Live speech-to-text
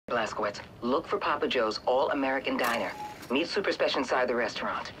Blaskowitz, look for Papa Joe's All-American Diner. Meet Super Special inside the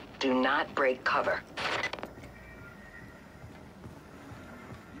restaurant. Do not break cover.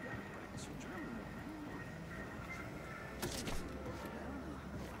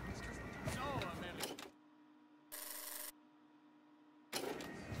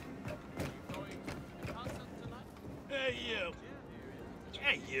 Hey, you.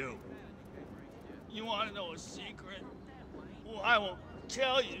 Hey, you. You want to know a secret? Well, I won't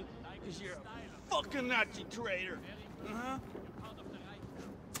tell you, because you're a fucking Nazi traitor. Uh-huh.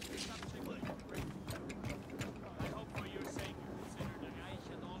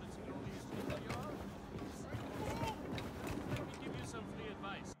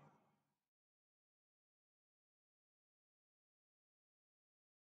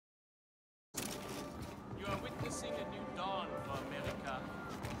 You are witnessing a new dawn for America.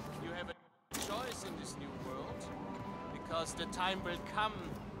 You have a choice in this new world, because the time will come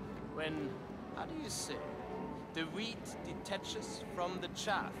when, how do you say, the wheat detaches from the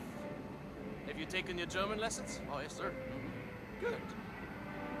chaff. Have you taken your German lessons? Oh, yes, sir. Good.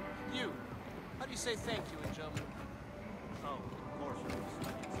 You, how do you say thank you in German? Oh, of course.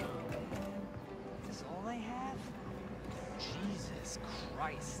 Is this all they have? Jesus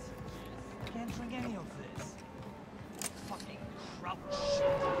Christ. Can't drink any of this. Fucking kraut shit.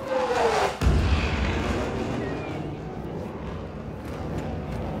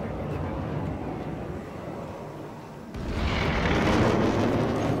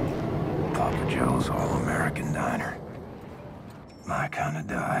 Papa Joe's All-American Diner. My kind of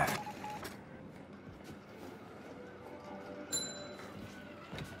dive.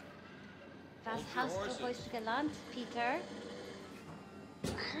 Was hast du heute gelernt, Peter? I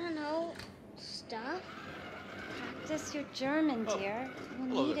don't know. Stuff? Practice your German, dear.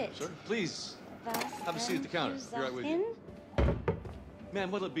 You'll need it. Sir. Please, Was have a seat at the counter. denn Be right with Sachen? you.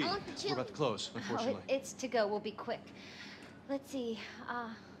 Ma'am, what'll it be? I want the We're about to close, Oh, unfortunately. it's to go. We'll be quick. Let's see.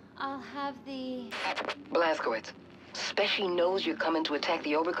 I'll have the... Blaskowitz, Speshy knows you're coming to attack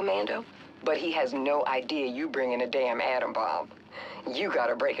the Oberkommando, but he has no idea you bringing a damn atom bomb. You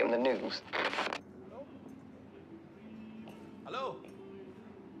gotta break him the news. Hello?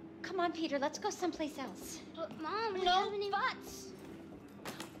 Come on, Peter. Let's go someplace else. But Mom, we No haven't even... buts.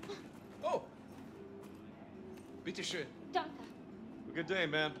 Oh! Bitte schön. Danke. Good day,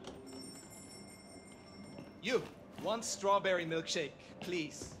 ma'am. You, one strawberry milkshake,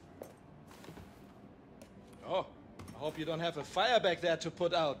 please. Oh, I hope you don't have a fire back there to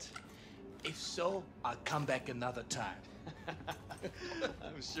put out. If so, I'll come back another time.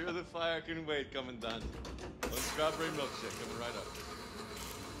 I'm sure the fire can wait, Commandant. One strawberry milkshake coming right up.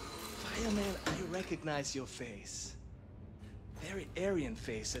 Fireman, I recognize your face. Very Aryan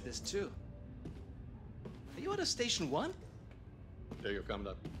face it is too. Are you out of Station 1? There you go,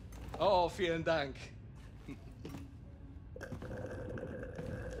 Commandant. Oh, vielen Dank.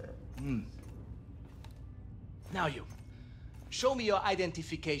 Now you, show me your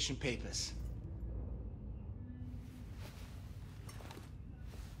identification papers.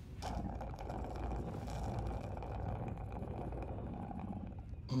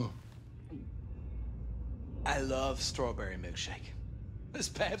 I love strawberry milkshake. It's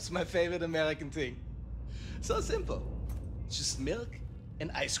perhaps my favorite American thing. So simple. Just milk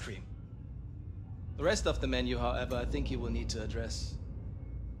and ice cream. The rest of the menu, however, I think you will need to address.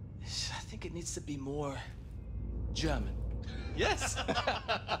 I think it needs to be more German. Yes!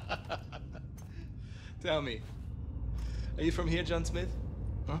 Tell me, are you from here, John Smith?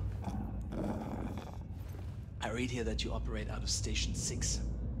 Huh? I read here that you operate out of Station 6.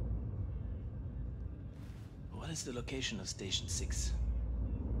 What is the location of Station 6?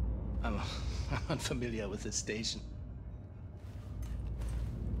 I'm unfamiliar with this station.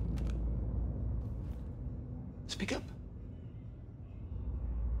 Speak up.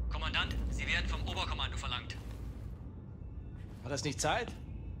 Kommandant, Sie werden vom Oberkommando verlangt. War das nicht Zeit?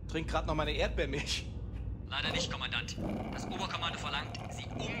 Trink grad noch meine Erdbeermilch. Leider nicht, Kommandant. Das Oberkommando verlangt, Sie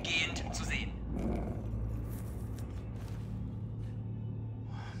umgehend zu sehen.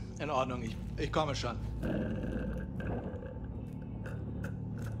 In Ordnung, ich komme schon.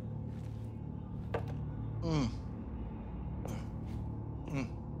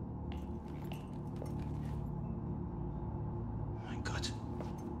 Mein Gott.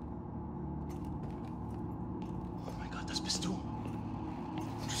 Oh mein Gott, das bist du.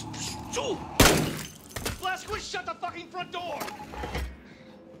 Das bist du! Blaskowitz, shut the fucking front door!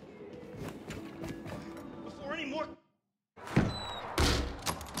 Before any more...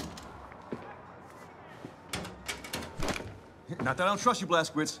 Not that I don't trust you,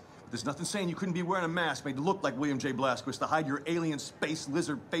 Blaskowitz, There's nothing saying you couldn't be wearing a mask made to look like William J. Blazquist to hide your alien space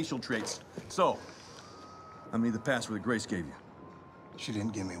lizard facial traits. So, I need the password that Grace gave you. She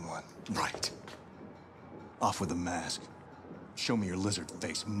didn't give me one. Right. Off with the mask. Show me your lizard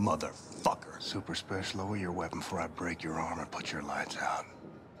face, motherfucker. Super Special, lower your weapon before I break your arm or put your lights out.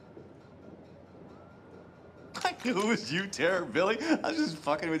 I knew it was you, Terror Billy. I was just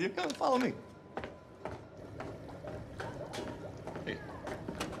fucking with you. Come on, follow me. Hey.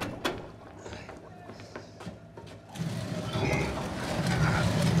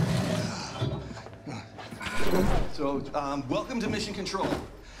 So, welcome to Mission Control.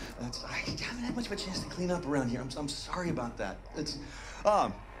 I haven't had much of a chance to clean up around here. I'm sorry about that. It's,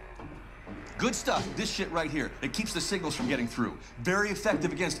 good stuff. This shit right here. It keeps the signals from getting through. Very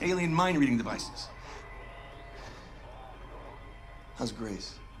effective against alien mind-reading devices. How's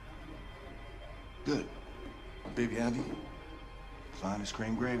Grace? Good. Baby Abby? Fine as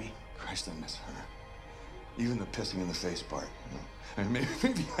cream gravy. Christ, I miss her. Even the pissing in the face part. You know?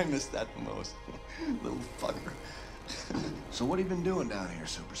 Maybe I miss that the most. Little fucker. So what have you been doing down here,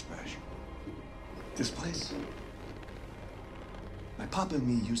 Super Special? This place? My papa and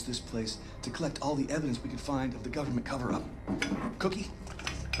me used this place to collect all the evidence we could find of the government cover-up. Cookie?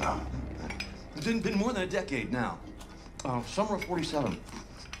 It's been more than a decade now. Summer of '47. It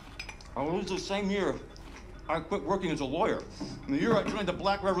was the same year I quit working as a lawyer. And the year I joined the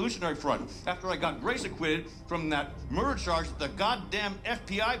Black Revolutionary Front, after I got Grace acquitted from that murder charge that the goddamn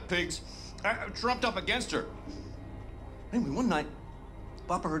FBI pigs trumped up against her. Anyway, one night,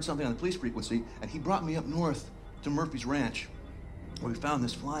 Papa heard something on the police frequency, and he brought me up north to Murphy's Ranch, where we found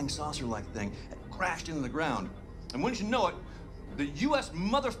this flying saucer-like thing that crashed into the ground. And wouldn't you know it, the U.S.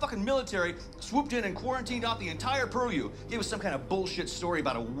 motherfucking military swooped in and quarantined off the entire purview. Gave us some kind of bullshit story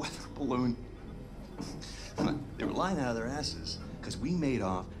about a weather balloon. They were lying out of their asses, because we made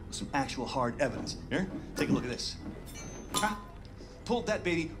off with some actual hard evidence. Here, take a look at this. Huh? Pulled that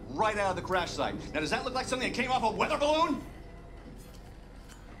baby right out of the crash site. Now, does that look like something that came off a weather balloon?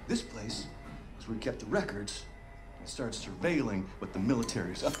 This place is where we kept the records and started surveilling what the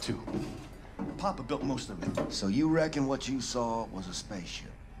military's up to. Papa built most of it. So you reckon what you saw was a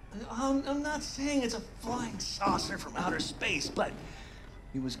spaceship? I'm not saying it's a flying saucer from outer space, but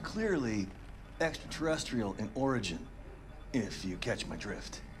it was clearly extraterrestrial in origin, if you catch my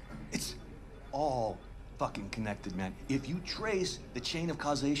drift. It's all fucking connected, man. If you trace the chain of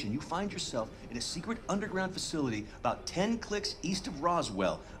causation, you find yourself in a secret underground facility about 10 clicks east of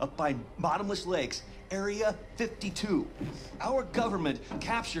Roswell, up by Bottomless Lakes, Area 52. Our government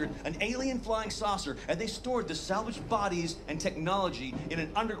captured an alien flying saucer, and they stored the salvaged bodies and technology in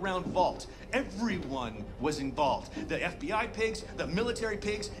an underground vault. Everyone was involved. The FBI pigs, the military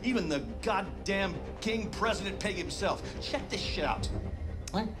pigs, even the goddamn King President pig himself. Check this shit out.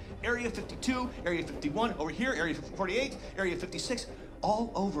 Right? Area 52, Area 51, over here, Area 48, Area 56,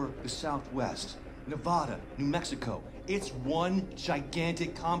 all over the Southwest. Nevada, New Mexico. It's one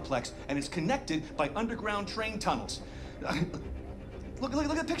gigantic complex, and it's connected by underground train tunnels. Look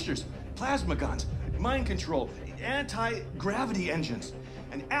at the pictures. Plasma guns, mind control, anti-gravity engines.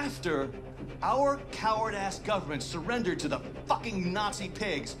 And after our coward-ass government surrendered to the fucking Nazi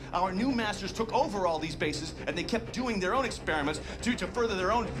pigs, our new masters took over all these bases, and they kept doing their own experiments to further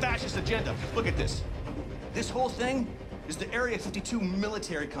their own fascist agenda. Look at this. This whole thing is the Area 52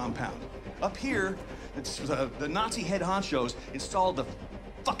 military compound. Up here, it's the Nazi head honchos installed the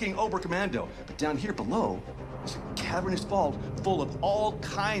fucking Oberkommando. But down here below, is a cavernous vault full of all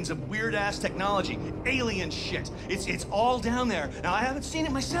kinds of weird-ass technology, alien shit. It's all down there. Now, I haven't seen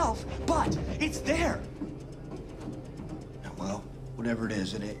it myself, but it's there. Well, whatever it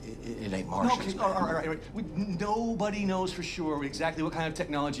is, it ain't Martian. Okay, all right. Nobody knows for sure exactly what kind of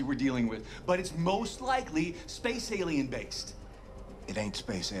technology we're dealing with, but it's most likely space alien-based. It ain't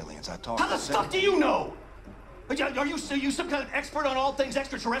space aliens. I talked How the fuck do you know? Are you some kind of expert on all things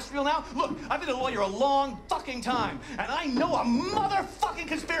extraterrestrial now? Look, I've been a lawyer a long fucking time, and I know a motherfucking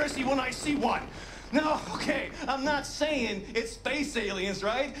conspiracy when I see one. Now, okay, I'm not saying it's space aliens,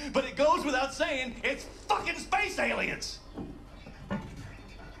 right? But it goes without saying it's fucking space aliens.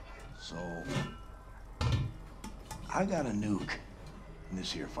 So, I got a nuke in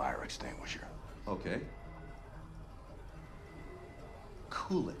this here fire extinguisher. Okay.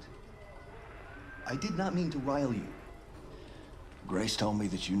 Cool it. I did not mean to rile you. Grace told me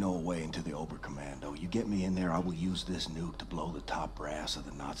that you know a way into the Oberkommando. You get me in there, I will use this nuke to blow the top brass of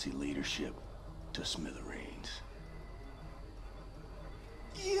the Nazi leadership to smithereens.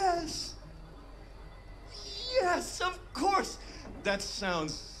 Yes! Yes, of course! That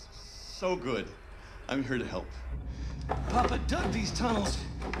sounds so good. I'm here to help. Papa dug these tunnels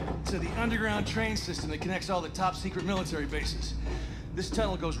to the underground train system that connects all the top secret military bases. This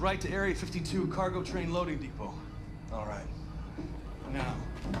tunnel goes right to Area 52 cargo train loading depot. All right. Now,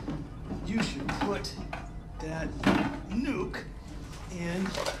 you should put that nuke in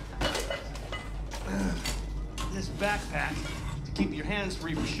this backpack to keep your hands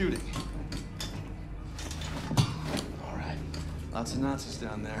free for shooting. All right. Lots of Nazis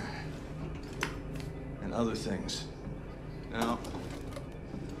down there. And other things. Now,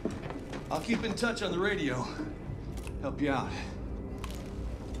 I'll keep in touch on the radio. Help you out.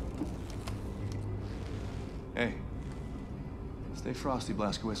 Hey, stay frosty,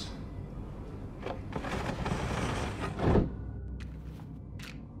 Blazkowicz.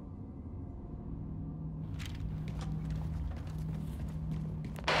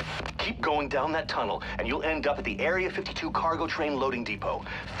 Keep going down that tunnel, and you'll end up at the Area 52 cargo train loading depot.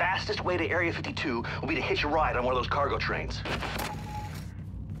 Fastest way to Area 52 will be to hitch a ride on one of those cargo trains.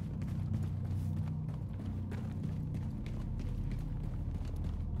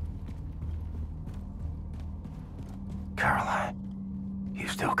 Caroline, you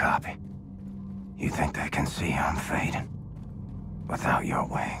still copy? You think they can see I'm fading? Without your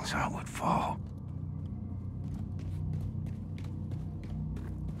wings, I would fall.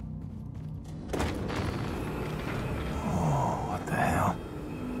 Oh, what the hell?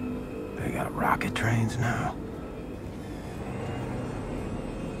 They got rocket trains now?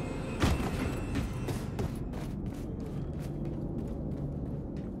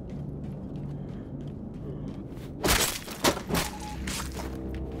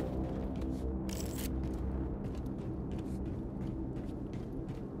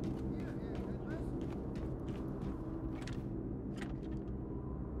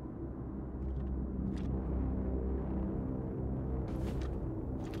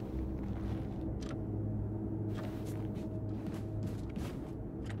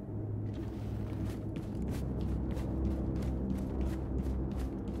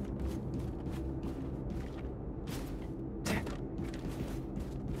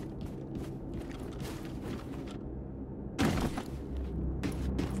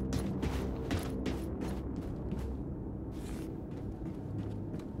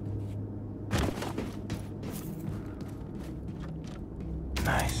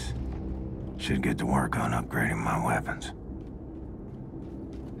 Nice. Should get to work on upgrading my weapons.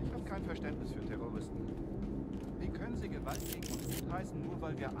 Ich habe kein Verständnis für Terroristen. Wie können sie Gewalt gegen uns gutheißen, nur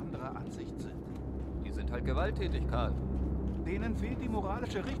weil wir anderer Ansicht sind? Die sind halt gewalttätig, Karl. Denen fehlt die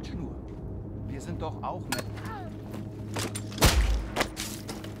moralische Richtschnur. Wir sind doch auch nett.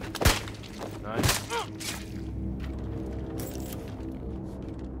 Nein.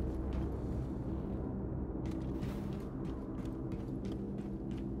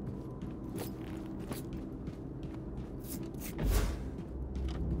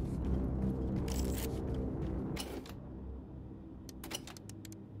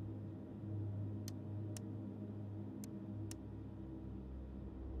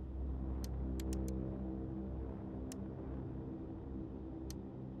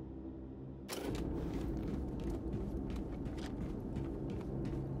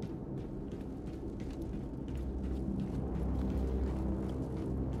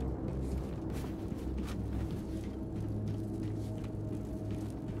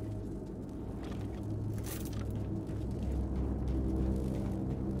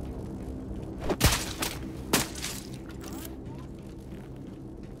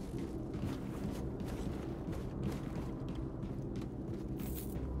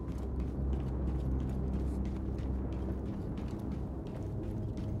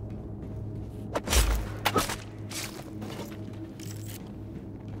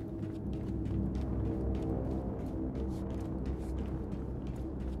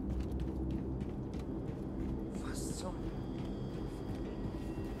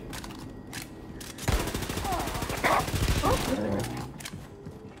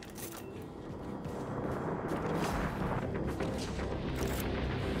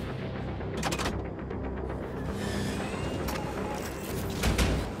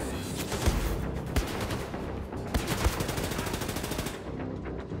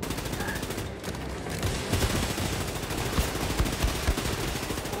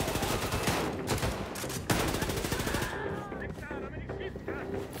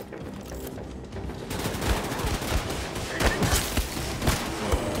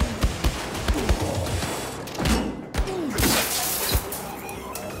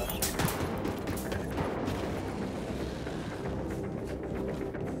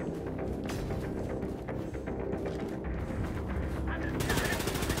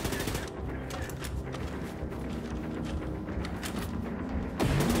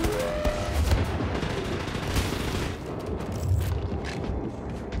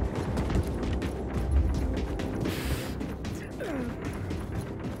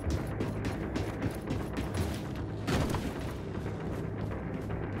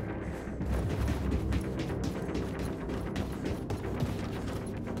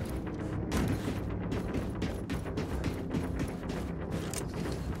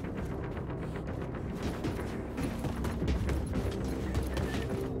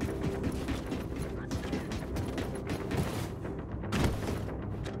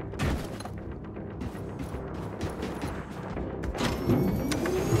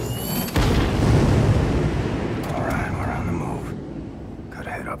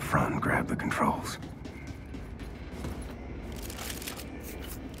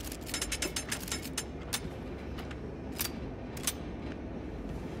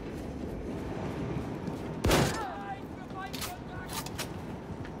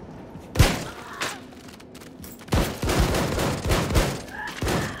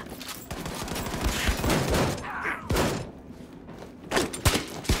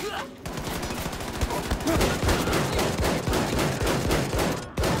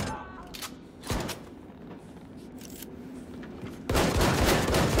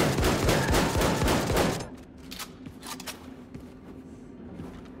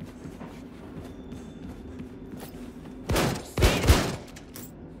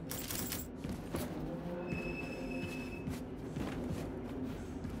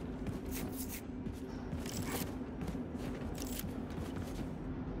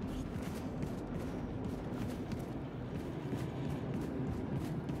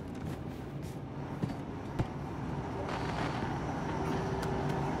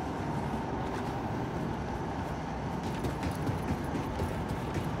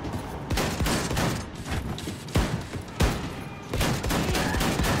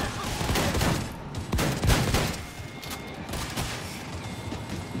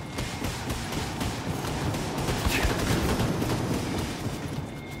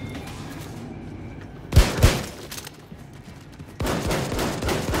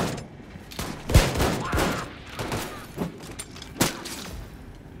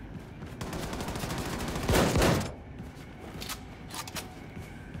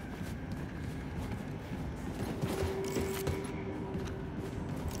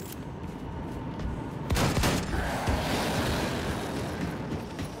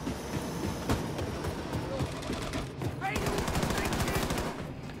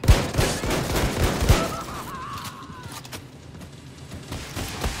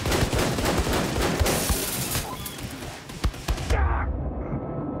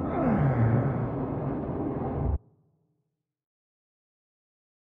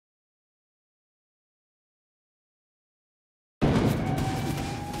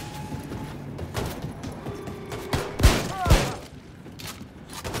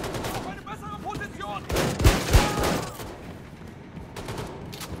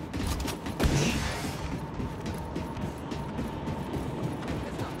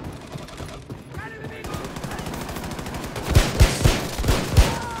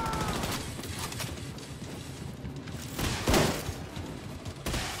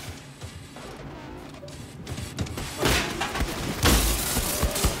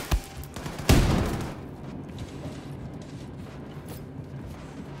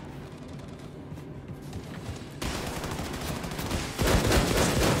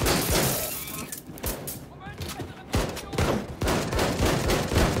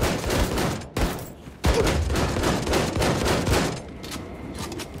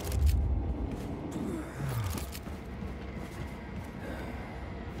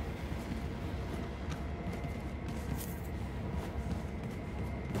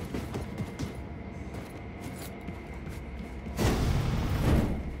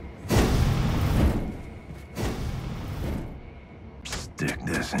 Stick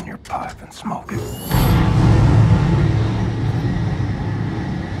this in your pipe and smoke it.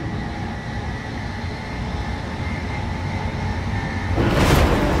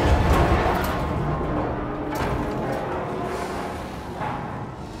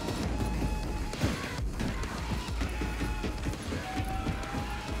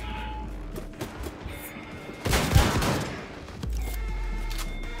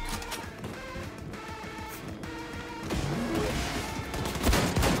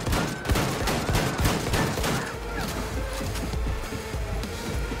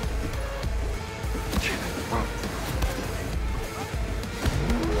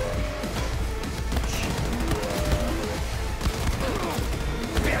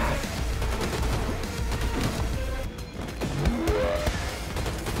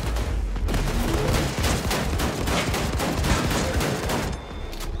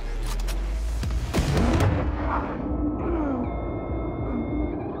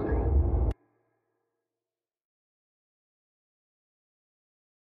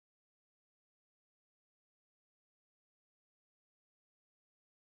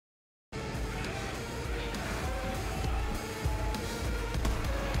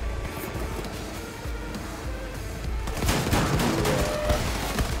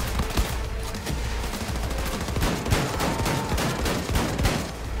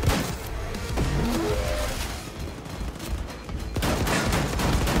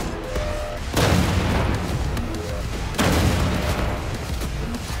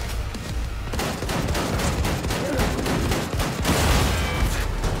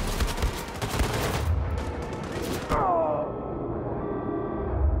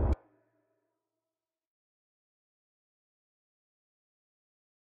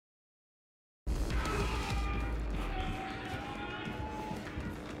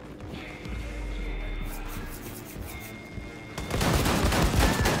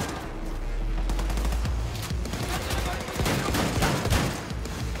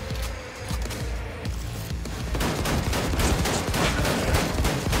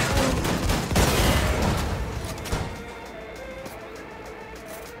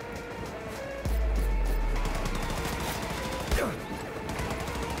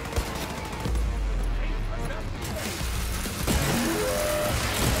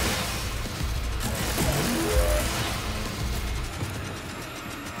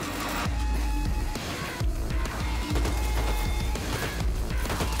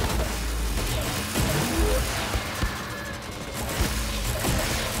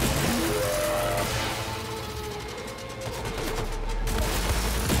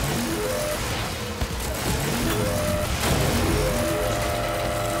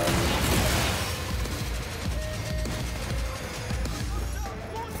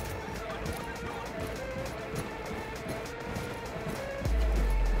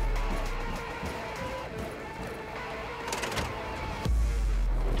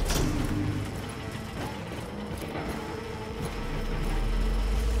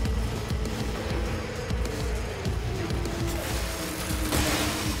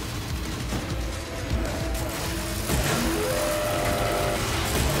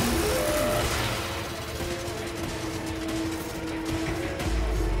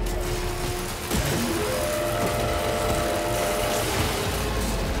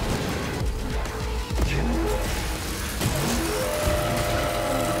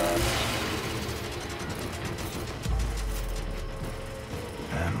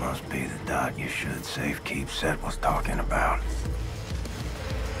 Must be the dot you should safekeep Set was talking about.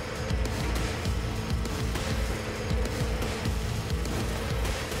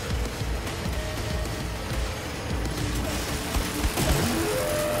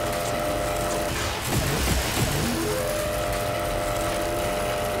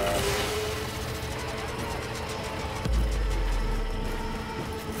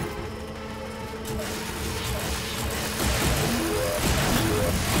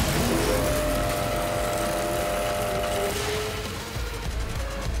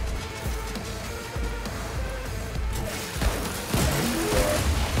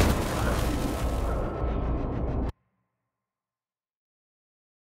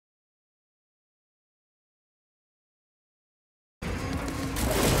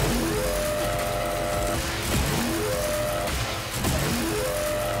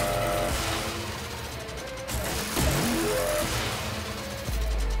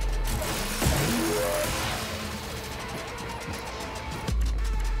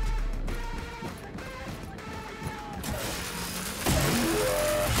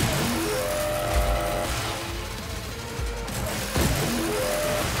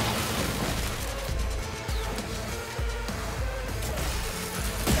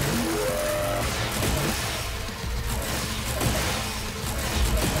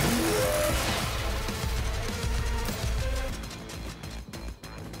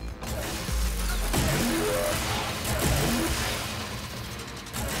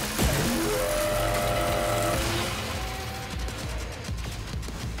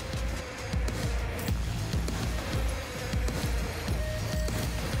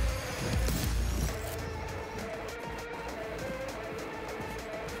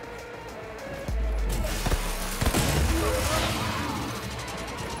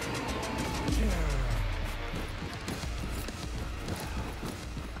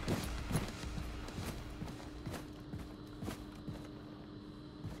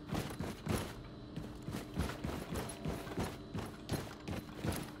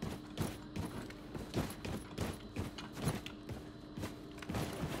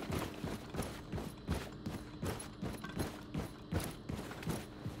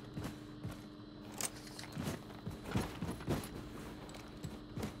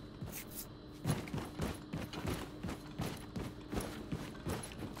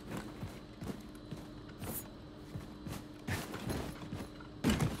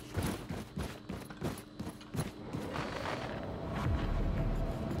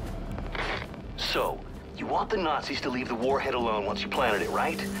 So, you want the Nazis to leave the warhead alone once you planted it,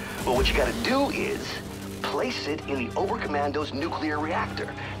 right? Well, what you gotta do is place it in the Oberkommando's nuclear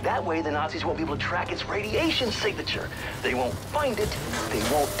reactor. That way the Nazis won't be able to track its radiation signature. They won't find it, they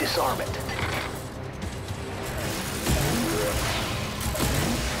won't disarm it.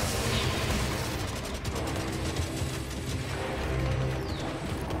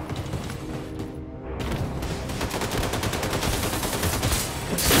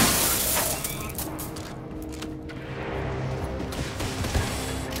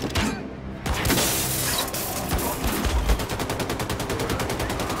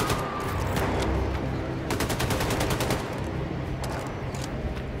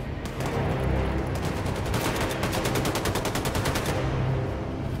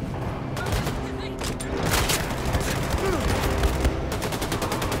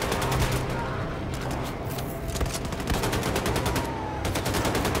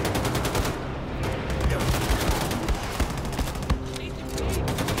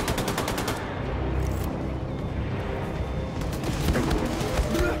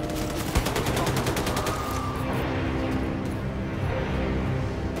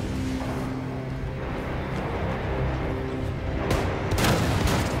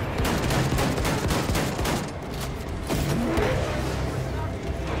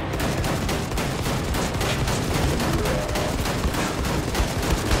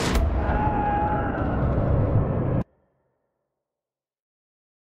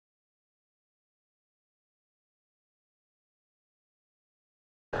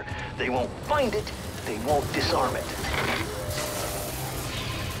 They won't find it, they won't disarm it.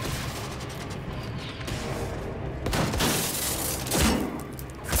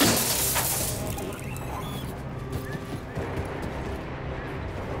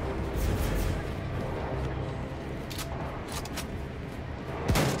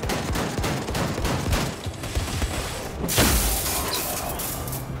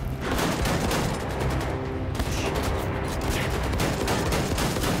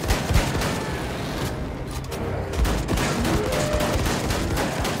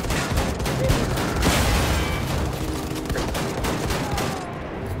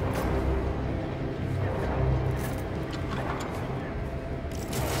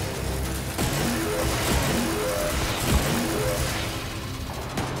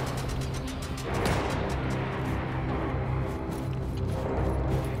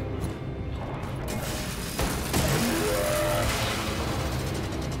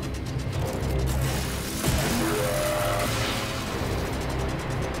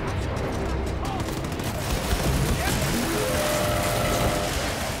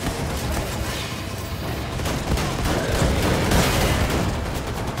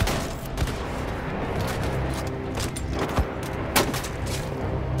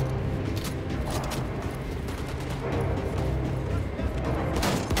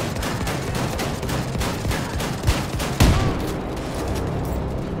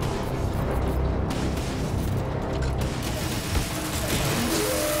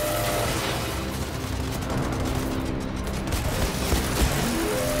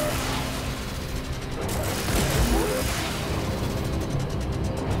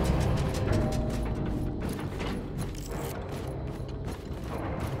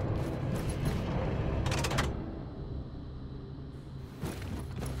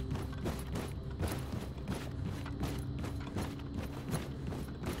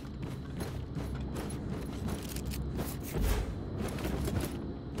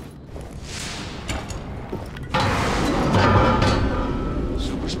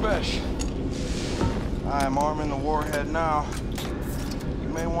 I'm arming the warhead now. You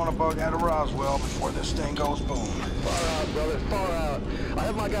may want to bug out of Roswell before this thing goes boom. Far out, brother, far out. I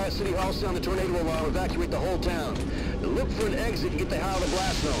have my guy at City Hall sound the tornado alarm, evacuate the whole town. Look for an exit and get the hell out of the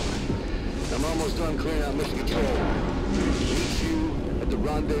blast zone. I'm almost done clearing out mission control. Meet you at the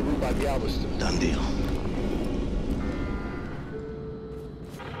rendezvous by Galveston. Done deal.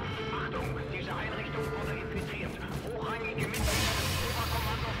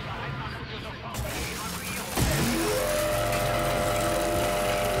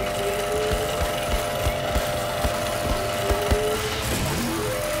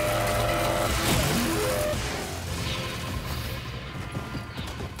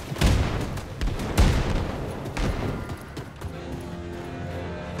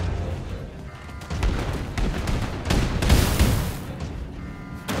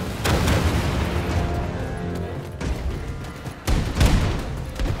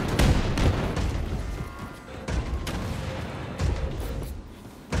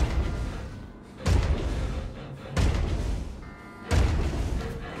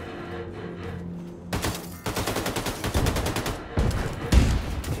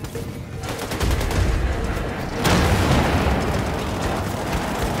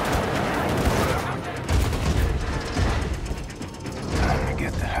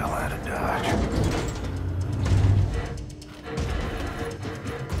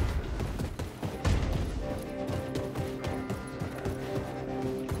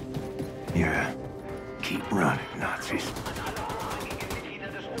 Yeah. Keep running, Nazis.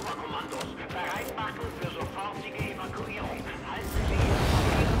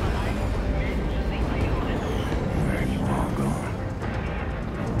 Where are you all going?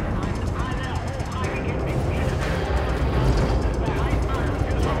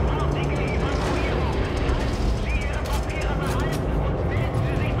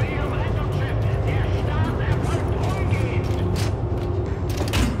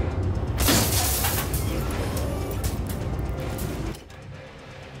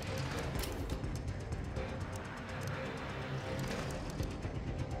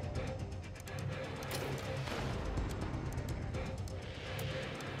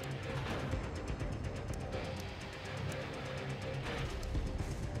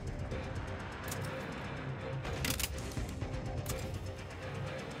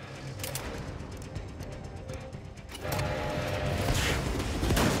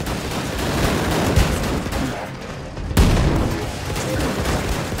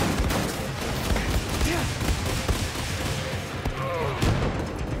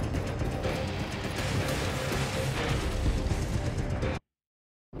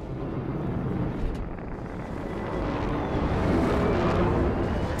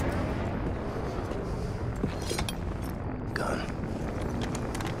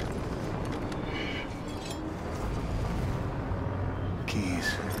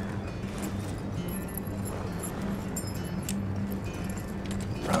 Keys.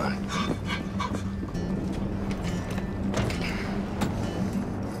 Run.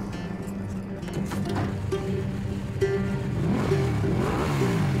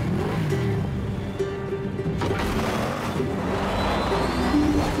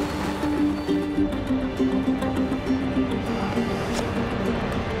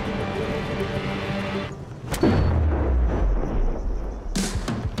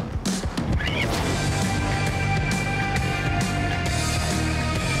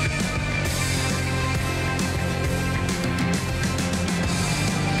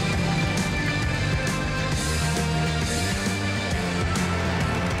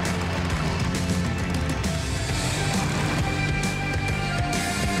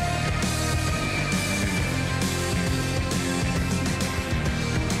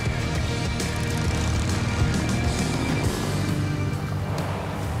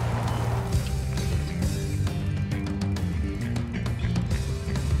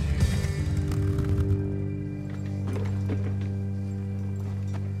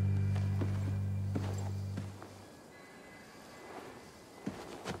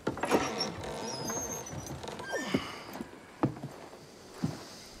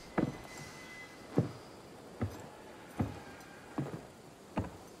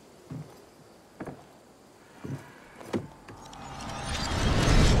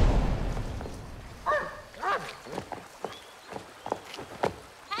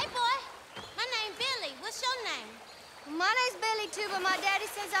 too, but my daddy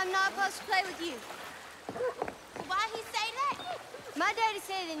says I'm not supposed to play with you. Why he say that? My daddy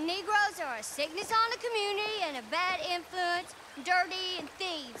said that Negroes are a sickness on the community and a bad influence, dirty and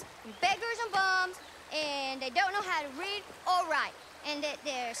thieves, and beggars and bums, and they don't know how to read or write, and that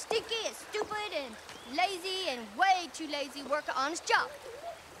they're stinky and stupid and lazy and way too lazy to work an honest job.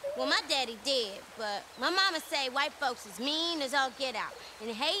 Well, my daddy did, but my mama say white folks is mean as all get out, and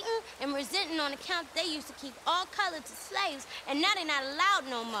hating and resenting on account they used to keep all colors as slaves, and now they're not allowed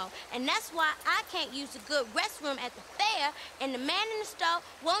no more. And that's why I can't use a good restroom at the fair, and the man in the store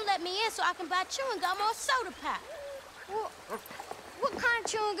won't let me in so I can buy chewing gum or soda pop. What kind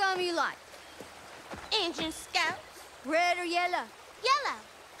of chewing gum you like? Injun Scouts. Red or yellow? Yellow.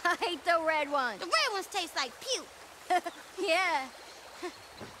 I hate the red ones. The red ones taste like puke. Yeah.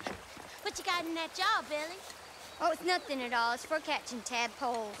 What you got in that jar, Billy? Oh, it's nothing at all. It's for catching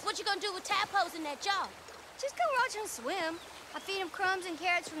tadpoles. What you gonna do with tadpoles in that jar? Just go watch them swim. I feed them crumbs and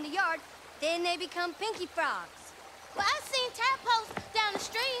carrots from the yard. Then they become pinky frogs. Well, I've seen tadpoles down the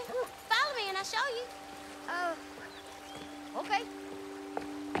stream. Follow me and I'll show you. Okay.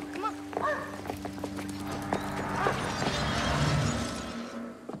 Come on.